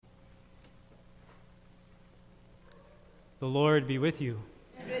The Lord be with you.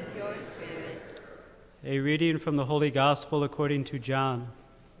 And with your spirit. A reading from the Holy Gospel according to John.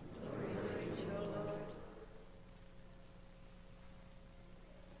 Glory to you, Lord.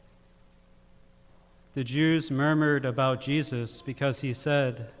 The Jews murmured about Jesus because he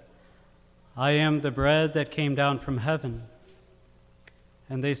said, "I am the bread that came down from heaven."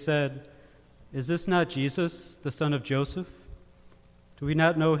 And they said, "Is this not Jesus, the son of Joseph? Do we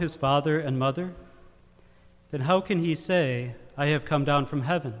not know his father and mother? Then how can he say, 'I have come down from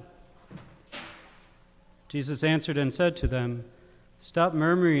heaven'?" Jesus answered and said to them, "Stop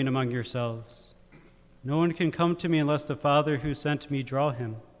murmuring among yourselves. No one can come to me unless the Father who sent me draw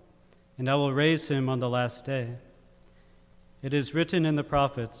him, and I will raise him on the last day. It is written in the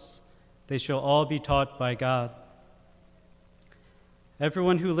prophets, 'They shall all be taught by God.'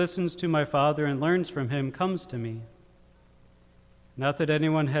 Everyone who listens to my Father and learns from him comes to me. Not that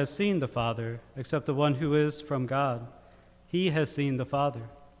anyone has seen the Father, except the one who is from God. He has seen the Father.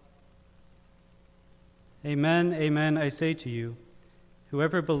 Amen, amen, I say to you,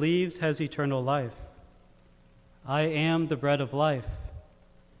 whoever believes has eternal life. I am the bread of life.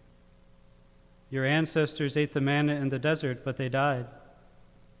 Your ancestors ate the manna in the desert, but they died.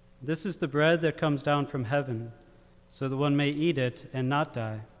 This is the bread that comes down from heaven, so that one may eat it and not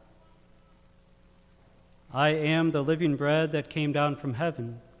die. I am the living bread that came down from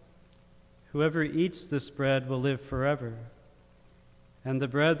heaven. Whoever eats this bread will live forever. And the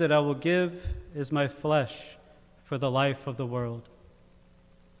bread that I will give is my flesh for the life of the world."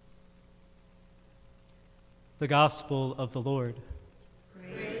 The Gospel of the Lord.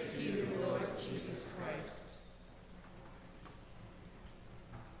 Praise to you, Lord Jesus Christ.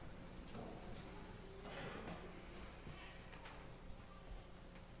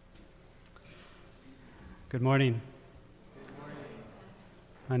 Good morning.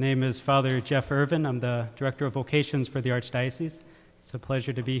 My name is Father Jeff Irvin. I'm the Director of Vocations for the Archdiocese. It's a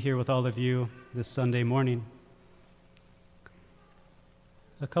pleasure to be here with all of you this Sunday morning.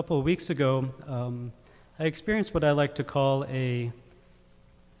 A couple of weeks ago, I experienced what I like to call an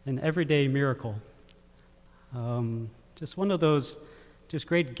everyday miracle. Just one of those just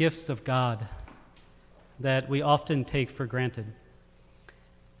great gifts of God that we often take for granted.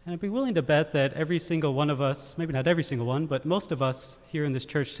 And I'd be willing to bet that every single one of us, maybe not every single one, but most of us here in this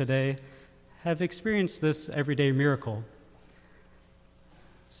church today have experienced this everyday miracle.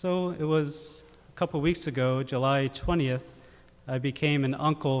 So it was a couple weeks ago, July 20th, I became an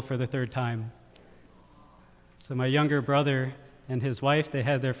uncle for the third time. So my younger brother and his wife, they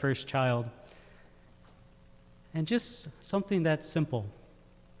had their first child. And just something that simple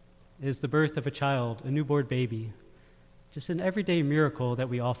is the birth of a child, a newborn baby. Just an everyday miracle that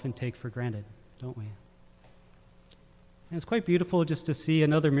we often take for granted, don't we? And it's quite beautiful just to see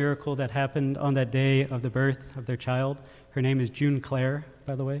another miracle that happened on that day of the birth of their child. Her name is June Claire,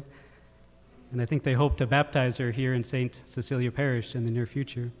 by the way. And I think they hope to baptize her here in St. Cecilia Parish in the near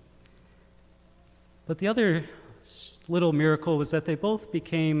future. But the other little miracle was that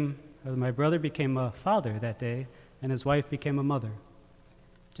my brother became a father that day, and his wife became a mother.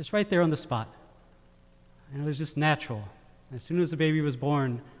 Just right there on the spot. And it was just natural. As soon as the baby was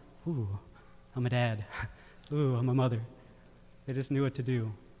born, ooh, I'm a dad. Ooh, I'm a mother. They just knew what to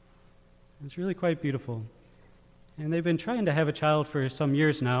do. It's really quite beautiful. And they've been trying to have a child for some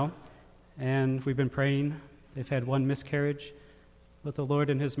years now, and we've been praying. They've had one miscarriage, but the Lord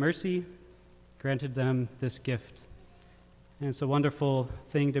in his mercy granted them this gift. And it's a wonderful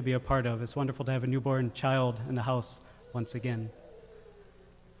thing to be a part of. It's wonderful to have a newborn child in the house once again.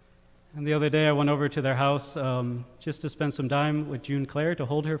 And the other day I went over to their house just to spend some time with June Claire, to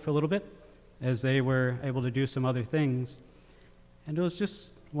hold her for a little bit as they were able to do some other things. And it was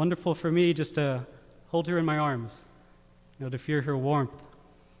just wonderful for me just to hold her in my arms, to feel her warmth,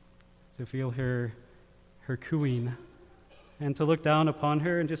 to feel her cooing, and to look down upon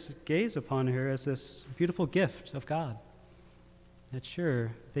her and just gaze upon her as this beautiful gift of God. That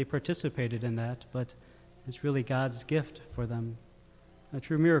sure, they participated in that, but it's really God's gift for them. A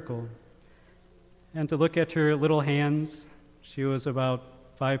true miracle. And to look at her little hands, she was about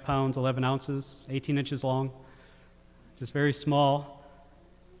 5 pounds, 11 ounces, 18 inches long, just very small,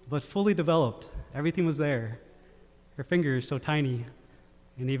 but fully developed. Everything was there. Her fingers so tiny,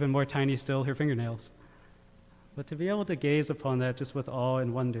 and even more tiny still, her fingernails. But to be able to gaze upon that just with awe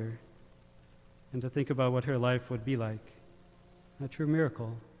and wonder, and to think about what her life would be like, a true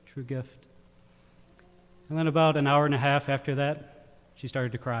miracle, true gift. And then about an hour and a half after that, she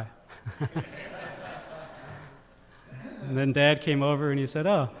started to cry. And then Dad came over and he said,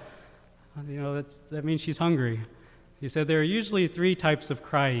 that means she's hungry. He said there are usually 3 types of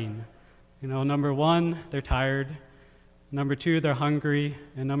crying. Number 1, they're tired. Number 2, they're hungry.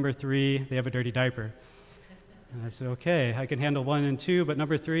 And number 3, they have a dirty diaper. And I said, okay, I can handle 1 and 2, but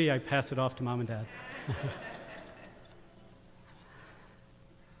number 3, I pass it off to mom and dad.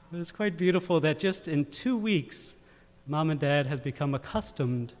 But it's quite beautiful that just in 2 weeks, mom and dad has become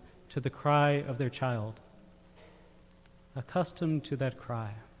accustomed to the cry of their child. Accustomed to that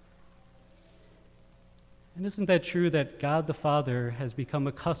cry. And isn't that true that God the Father has become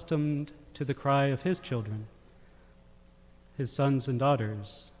accustomed to the cry of his children, his sons and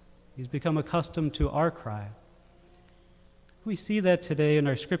daughters? He's become accustomed to our cry. We see that today in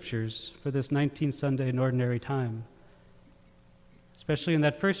our scriptures for this 19th Sunday in Ordinary Time, especially in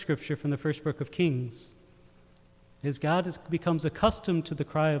that first scripture from the first book of Kings, as God becomes accustomed to the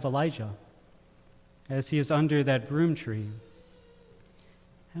cry of Elijah as he is under that broom tree.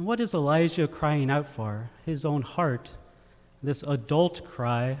 And what is Elijah crying out for? His own heart, this adult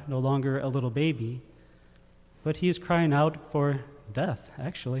cry, no longer a little baby, but he is crying out for death,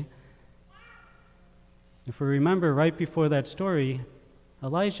 actually. If we remember right before that story,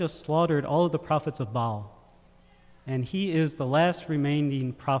 Elijah slaughtered all of the prophets of Baal, and he is the last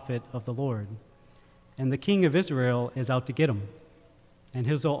remaining prophet of the Lord. And the king of Israel is out to get him, and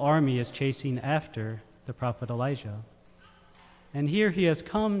his whole army is chasing after the prophet Elijah. And here he has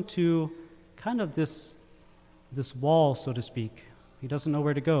come to kind of this wall, so to speak. He doesn't know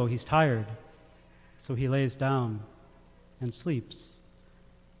where to go. He's tired, so he lays down and sleeps.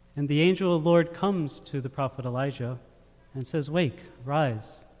 And the angel of the Lord comes to the prophet Elijah and says, "Wake,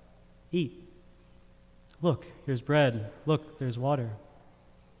 rise, eat. Look, here's bread. Look, there's water."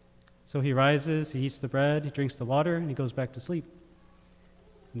 So he rises, he eats the bread, he drinks the water, and he goes back to sleep.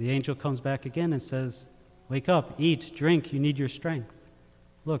 And the angel comes back again and says, "Wake up, eat, drink, you need your strength.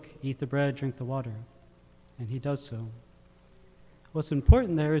 Look, eat the bread, drink the water." And he does so. What's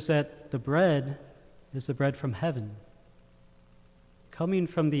important there is that the bread is the bread from heaven, coming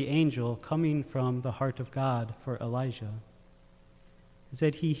from the angel, coming from the heart of God for Elijah, is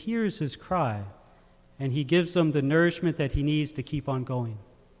that he hears his cry, and he gives him the nourishment that he needs to keep on going.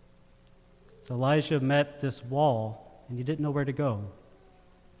 So Elijah met this wall, and he didn't know where to go,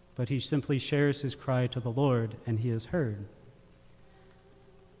 but he simply shares his cry to the Lord, and he is heard.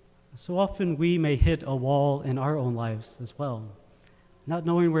 So often we may hit a wall in our own lives as well, not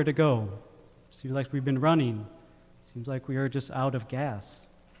knowing where to go. Seems like we've been running. Seems like we are just out of gas.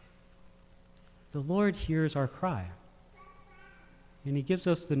 The Lord hears our cry, and he gives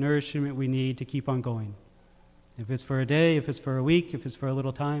us the nourishment we need to keep on going. If it's for a day, if it's for a week, if it's for a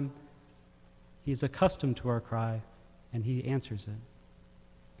little time, he's accustomed to our cry, and he answers it.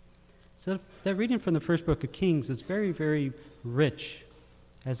 So that reading from the first book of Kings is very, very rich,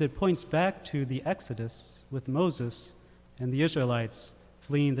 as it points back to the Exodus with Moses and the Israelites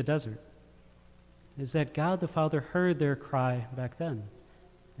fleeing the desert. Is that God the Father heard their cry back then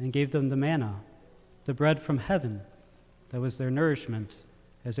and gave them the manna, the bread from heaven that was their nourishment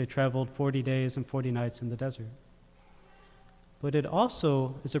as they traveled 40 days and 40 nights in the desert. But it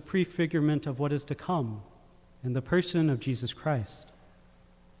also is a prefigurement of what is to come in the person of Jesus Christ.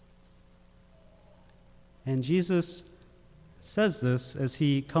 And Jesus says this as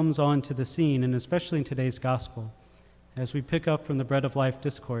he comes onto the scene, and especially in today's gospel, as we pick up from the Bread of Life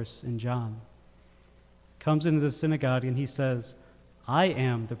discourse in John. Comes into the synagogue and he says, "I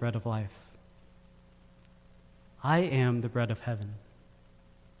am the bread of life. I am the bread of heaven."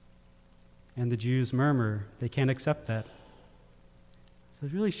 And the Jews murmur. They can't accept that. So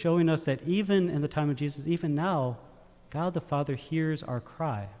it's really showing us that even in the time of Jesus, even now, God the Father hears our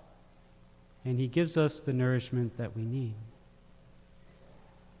cry, and he gives us the nourishment that we need.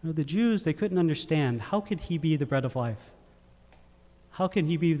 You know, the Jews, they couldn't understand, how could he be the bread of life? How can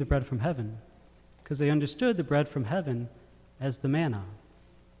he be the bread from heaven? Because they understood the bread from heaven as the manna.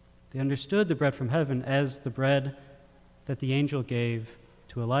 They understood the bread from heaven as the bread that the angel gave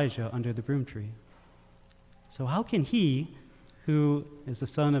to Elijah under the broom tree. So how can he, who is the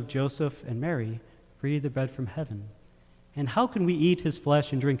son of Joseph and Mary, breathe the bread from heaven? And how can we eat his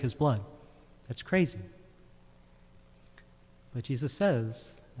flesh and drink his blood? That's crazy. But Jesus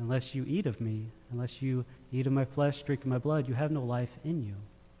says, unless you eat of me, unless you eat of my flesh, drink of my blood, you have no life in you.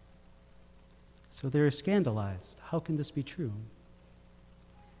 So they're scandalized. How can this be true?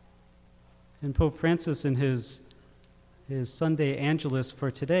 And Pope Francis, in his Sunday Angelus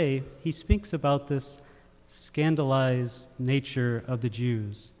for today, he speaks about this scandalized nature of the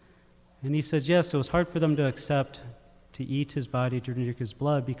Jews. And he says, yes, it was hard for them to accept to eat his body, to drink his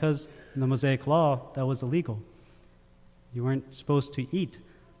blood, because in the Mosaic law, that was illegal. You weren't supposed to eat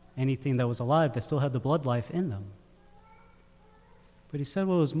anything that was alive that still had the blood life in them. But he said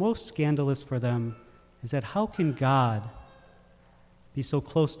what was most scandalous for them is that how can God be so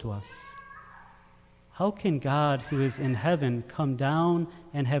close to us? How can God, who is in heaven, come down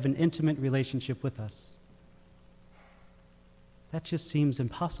and have an intimate relationship with us? That just seems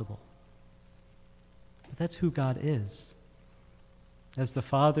impossible. But that's who God is. As the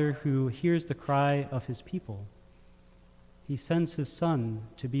Father who hears the cry of his people, he sends his Son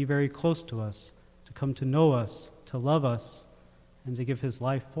to be very close to us, to come to know us, to love us, and to give his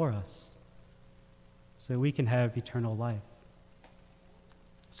life for us, so that we can have eternal life.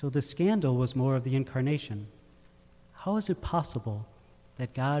 So the scandal was more of the incarnation. How is it possible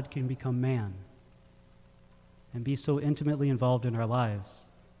that God can become man and be so intimately involved in our lives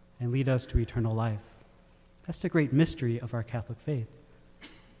and lead us to eternal life? That's the great mystery of our Catholic faith.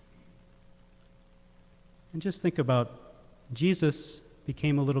 And just think about Jesus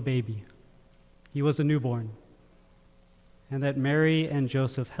became a little baby. He was a newborn. And that Mary and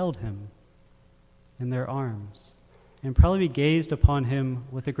Joseph held him in their arms and probably gazed upon him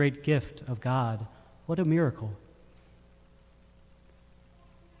with a great gift of God. What a miracle.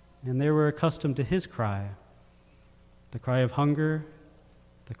 And they were accustomed to his cry, the cry of hunger,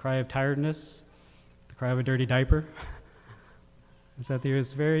 the cry of tiredness, the cry of a dirty diaper, is that there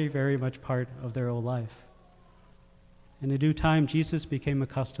is very, very much part of their old life. In due time, Jesus became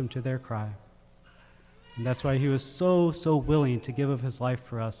accustomed to their cry. And that's why he was so willing to give of his life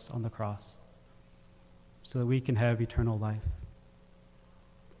for us on the cross, so that we can have eternal life.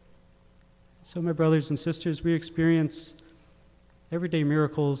 So, my brothers and sisters, we experience everyday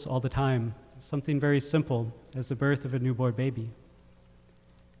miracles all the time, something very simple as the birth of a newborn baby.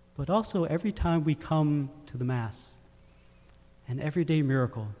 But also every time we come to the Mass, an everyday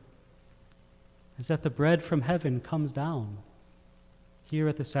miracle is that the bread from heaven comes down here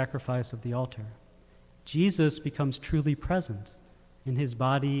at the sacrifice of the altar. Jesus becomes truly present in his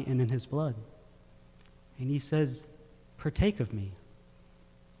body and in his blood. And he says, partake of me,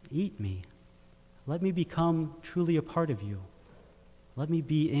 eat me, let me become truly a part of you. Let me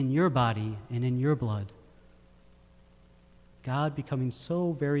be in your body and in your blood. God becoming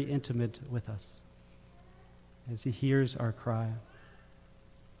so very intimate with us as he hears our cry.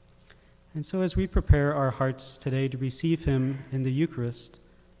 And so as we prepare our hearts today to receive him in the Eucharist,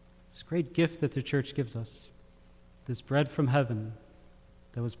 this great gift that the Church gives us, this bread from heaven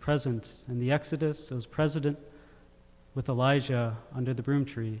that was present in the Exodus, that was present with Elijah under the broom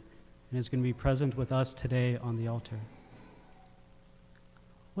tree, and is going to be present with us today on the altar.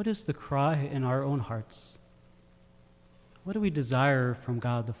 What is the cry in our own hearts? What do we desire from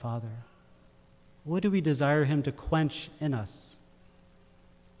God the Father? What do we desire him to quench in us?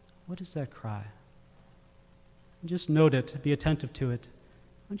 What is that cry? Just note it, be attentive to it.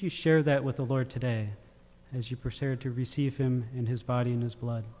 Why don't you share that with the Lord today as you prepare to receive him in his body and his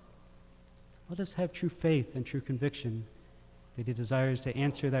blood? Let us have true faith and true conviction that he desires to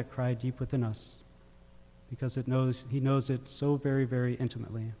answer that cry deep within us, because he knows it so very, very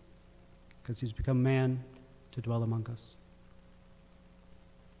intimately, because he's become man to dwell among us.